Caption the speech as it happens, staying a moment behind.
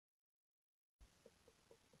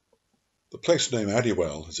The place name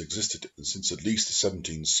Addiewell has existed since at least the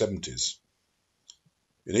 1770s.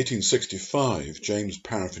 In 1865, James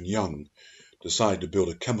Paraffin Young decided to build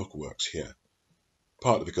a chemical works here,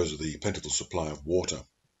 partly because of the plentiful supply of water.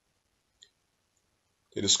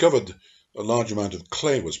 They discovered a large amount of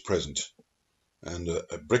clay was present, and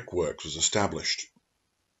a brickworks was established.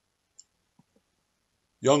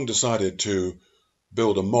 Young decided to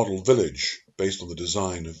build a model village based on the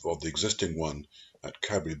design of the existing one at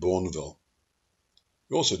Cadbury Bourneville.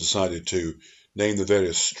 He also decided to name the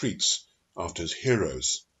various streets after his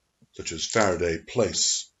heroes, such as Faraday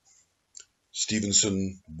Place,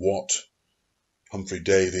 Stevenson, Watt, Humphrey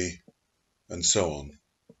Davy, and so on.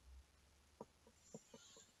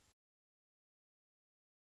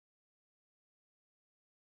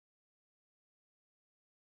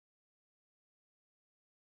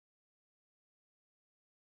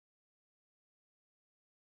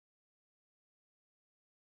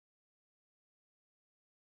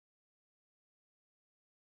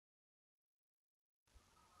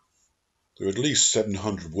 There were at least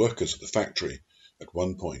 700 workers at the factory at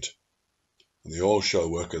one point, and the oil shale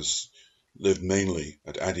workers lived mainly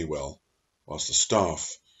at Addiewell, whilst the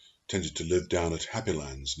staff tended to live down at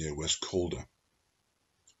Happylands near West Calder.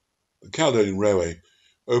 The Caledonian Railway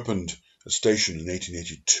opened a station in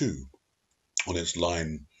 1882 on its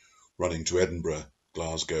line running to Edinburgh,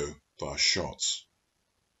 Glasgow via Shotts.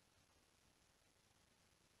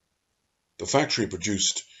 The factory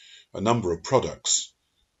produced a number of products.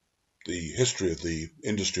 The history of the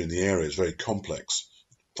industry in the area is very complex.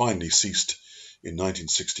 It finally ceased in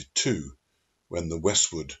 1962 when the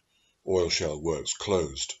Westwood oil shale works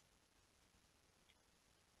closed.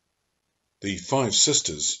 The Five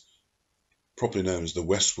Sisters, properly known as the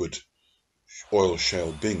Westwood oil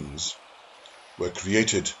shale bings, were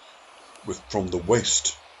created from the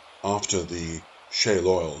waste after the shale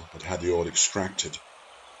oil had the oil extracted.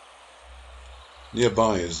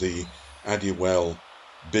 Nearby is the Addiewell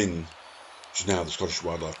Bing, which is now the Scottish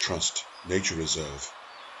Wildlife Trust Nature Reserve.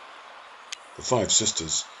 The Five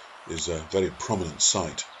Sisters is a very prominent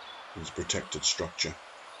site in its protected structure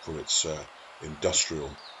for its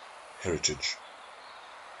industrial heritage.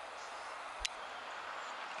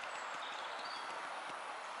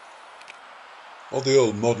 Of the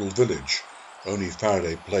old model village, only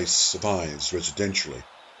Faraday Place survives residentially.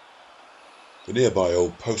 The nearby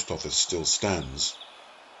old post office still stands.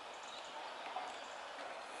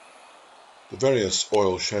 The various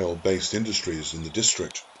oil shale based industries in the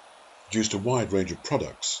district produced a wide range of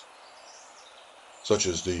products, such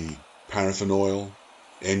as the paraffin oil,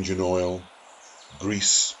 engine oil,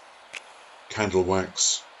 grease, candle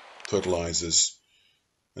wax, fertilizers,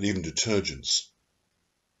 and even detergents.